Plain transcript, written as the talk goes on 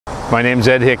My name's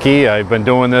Ed Hickey. I've been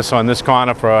doing this on this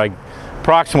corner for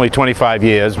approximately 25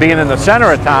 years. Being in the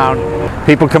center of town,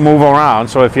 people can move around,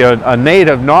 so if you're a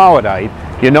native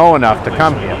Norwoodite, you know enough to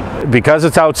come here. Because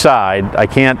it's outside, I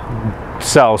can't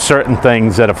sell certain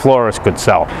things that a florist could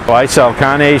sell. So I sell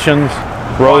carnations,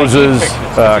 roses,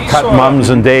 cut mums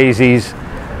and daisies,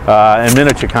 and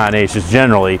miniature carnations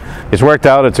generally. It's worked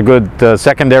out. It's a good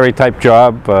secondary type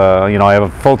job. You know, I have a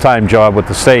full-time job with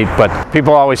the state, but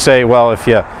people always say, well, if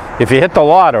you hit the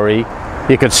lottery,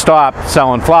 you could stop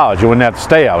selling flowers. You wouldn't have to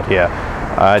stay out here.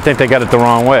 I think they got it the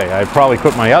wrong way. I'd probably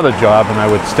quit my other job and I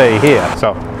would stay here.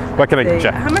 So, what can I get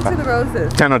you? How much are the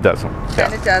roses? 10 a dozen.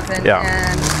 10 a dozen. Yeah.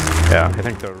 And yeah, I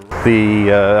think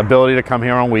the ability to come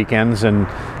here on weekends, and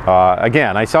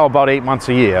again, I sell about 8 months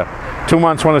a year. 2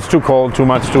 months when it's too cold, 2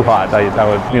 months too hot. I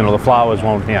would, you know, the flowers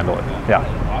won't handle it.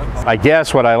 Yeah. I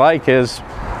guess what I like is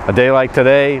a day like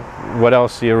today. What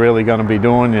else are you really going to be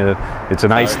doing? It's a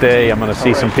nice day. I'm going to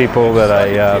see some people that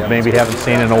I maybe haven't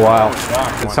seen in a while.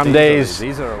 And some days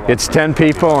it's 10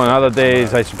 people, and other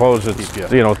days I suppose it's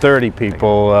 30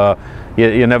 people.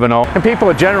 You never know. And people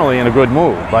are generally in a good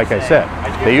mood, like I said.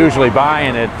 They're usually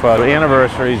buying it for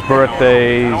anniversaries,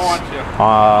 birthdays,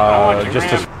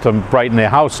 just to brighten their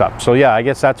house up. So yeah, I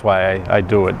guess that's why I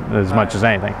do it as much as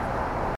anything.